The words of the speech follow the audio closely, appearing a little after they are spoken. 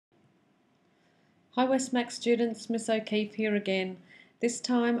Hi Westmac students, Miss O'Keefe here again. This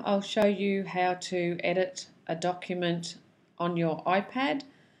time I'll show you how to edit a document on your iPad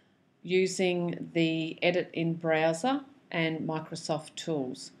using the Edit in Browser and Microsoft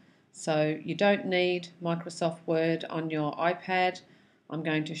Tools. So you don't need Microsoft Word on your iPad. I'm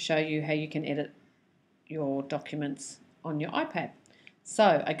going to show you how you can edit your documents on your iPad.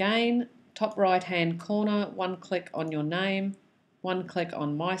 So again, top right hand corner, one click on your name, one click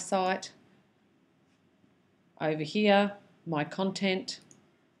on My Site. Over here, my content.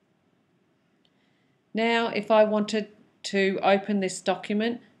 Now, if I wanted to open this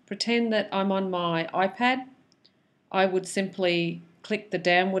document, pretend that I'm on my iPad, I would simply click the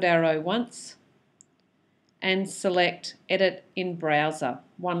downward arrow once and select Edit in Browser,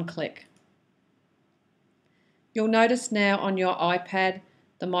 one click. You'll notice now on your iPad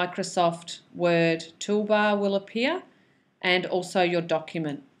the Microsoft Word toolbar will appear and also your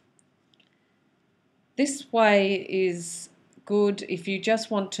document. This way is good if you just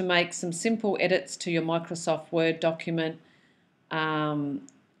want to make some simple edits to your Microsoft Word document.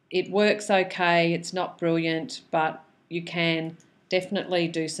 It works okay, it's not brilliant, but you can definitely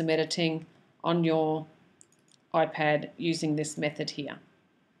do some editing on your iPad using this method here.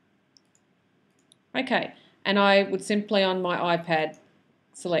 Okay, and I would simply on my iPad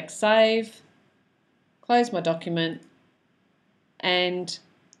select Save, close my document, and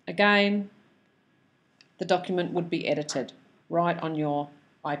again the document would be edited right on your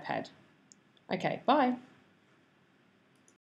iPad. Okay, bye.